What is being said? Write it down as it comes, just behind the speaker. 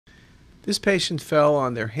This patient fell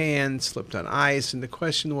on their hand, slipped on ice, and the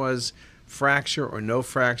question was fracture or no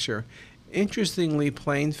fracture. Interestingly,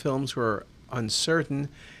 plain films were uncertain.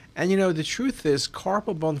 And the truth is,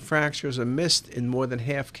 carpal bone fractures are missed in more than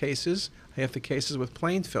half the cases with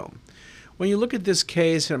plain film. When you look at this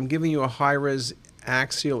case, and I'm giving you a high-res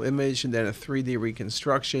axial image and then a 3D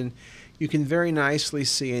reconstruction, you can very nicely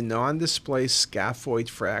see a non-displaced scaphoid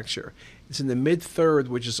fracture. It's in the mid-third,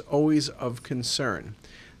 which is always of concern.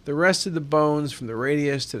 The rest of the bones, from the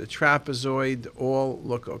radius to the trapezoid, all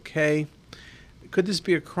look okay. Could this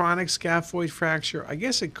be a chronic scaphoid fracture? I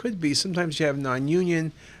guess it could be. Sometimes you have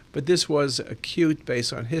non-union, but this was acute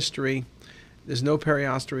based on history. There's no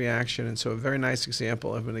periosteal reaction, and so a very nice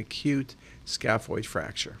example of an acute scaphoid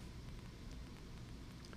fracture.